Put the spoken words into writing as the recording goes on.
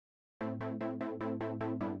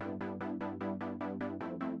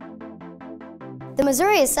The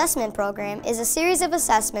Missouri Assessment Program is a series of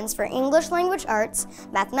assessments for English language arts,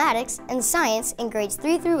 mathematics, and science in grades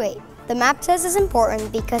 3 through 8. The MAP test is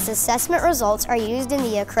important because assessment results are used in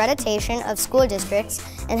the accreditation of school districts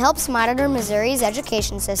and helps monitor Missouri's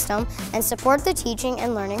education system and support the teaching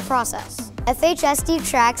and learning process. FHSD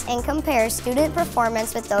tracks and compares student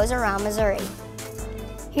performance with those around Missouri.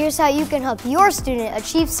 Here's how you can help your student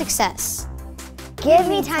achieve success. Give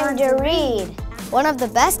me time to read. One of the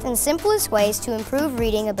best and simplest ways to improve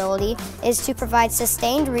reading ability is to provide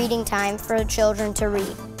sustained reading time for children to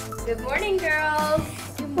read. Good morning, girls.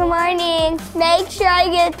 Good morning. Make sure I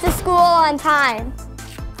get to school on time.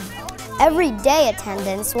 Everyday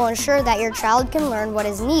attendance will ensure that your child can learn what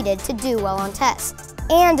is needed to do well on tests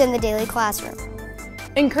and in the daily classroom.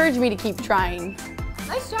 Encourage me to keep trying.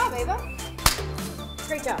 Nice job, Ava.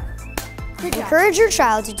 Great job. Encourage your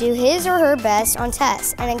child to do his or her best on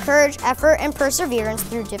tests and encourage effort and perseverance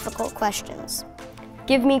through difficult questions.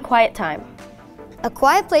 Give me quiet time. A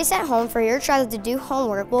quiet place at home for your child to do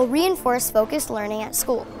homework will reinforce focused learning at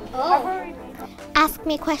school. Ask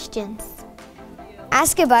me questions.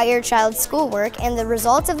 Ask about your child's schoolwork and the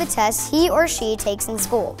results of the tests he or she takes in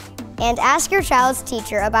school. And ask your child's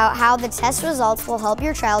teacher about how the test results will help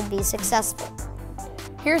your child be successful.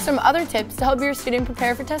 Here are some other tips to help your student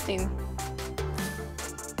prepare for testing.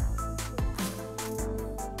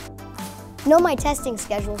 Know my testing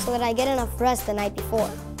schedule so that I get enough rest the night before.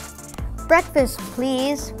 Breakfast,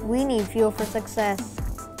 please. We need fuel for success.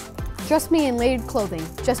 Dress me in layered clothing,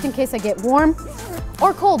 just in case I get warm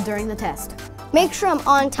or cold during the test. Make sure I'm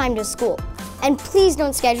on time to school. And please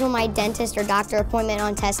don't schedule my dentist or doctor appointment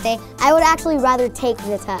on test day. I would actually rather take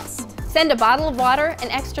the test. Send a bottle of water, an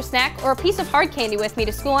extra snack, or a piece of hard candy with me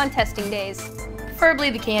to school on testing days. Preferably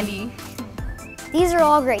the candy. These are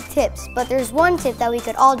all great tips, but there's one tip that we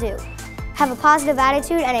could all do. Have a positive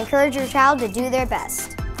attitude and encourage your child to do their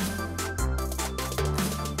best.